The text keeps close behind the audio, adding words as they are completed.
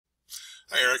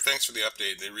Hi Eric, thanks for the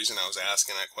update. The reason I was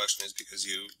asking that question is because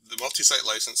the multi-site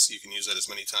license, you can use that as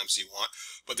many times as you want,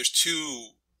 but there's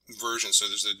two versions.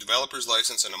 So there's the developer's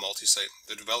license and a multi-site.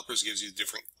 The developer's gives you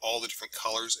all the different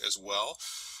colors as well.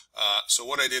 So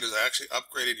what I did is I actually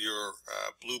upgraded your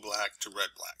blue-black to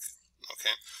red-black.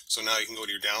 Okay, so now you can go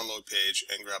to your download page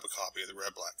and grab a copy of the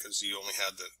red-black because you only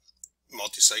had the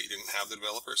multi-site, you didn't have the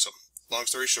developer. So long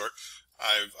story short,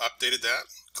 I've updated that.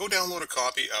 Go download a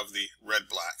copy of the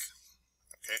red-black.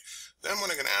 Okay, then what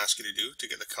I'm going to ask you to do to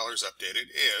get the colors updated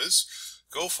is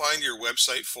go find your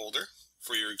website folder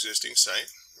for your existing site,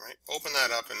 right? Open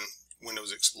that up in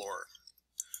Windows Explorer.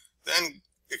 Then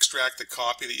extract the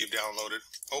copy that you've downloaded,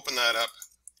 open that up,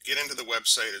 get into the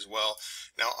website as well.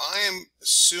 Now I am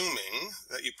assuming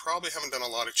that you probably haven't done a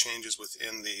lot of changes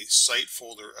within the site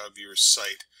folder of your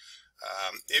site.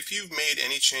 If you've made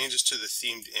any changes to the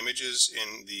themed images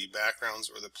in the backgrounds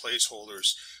or the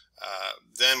placeholders,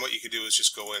 then what you could do is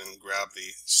just go in and grab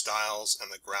the styles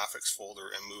and the graphics folder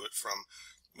and move it from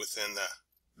within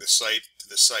the site to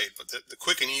the site. But the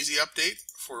quick and easy update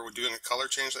for doing a color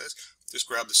change like this, just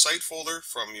grab the site folder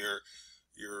from your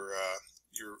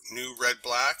new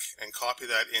red-black and copy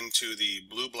that into the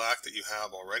blue-black that you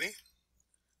have already,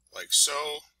 like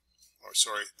so. Or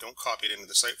sorry, don't copy it into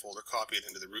the site folder, copy it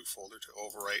into the root folder to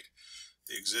overwrite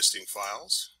the existing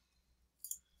files.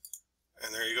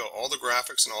 And there you go. All the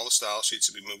graphics and all the style sheets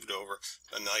will be moved over,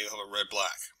 and now you have a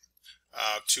red-black.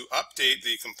 To update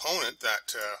the component,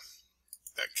 that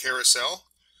carousel,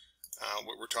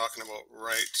 what we're talking about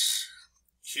right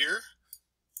here,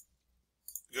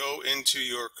 go into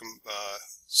your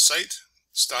site,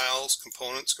 styles,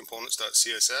 components,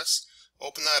 components.css,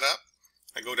 open that up.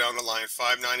 I go down to line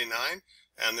 599,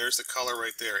 and there's the color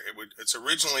right there. It's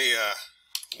originally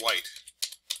white,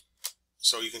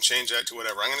 so you can change that to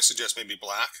whatever. I'm going to suggest maybe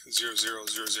black,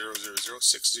 000000,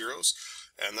 6 zeros,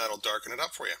 and that'll darken it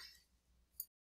up for you.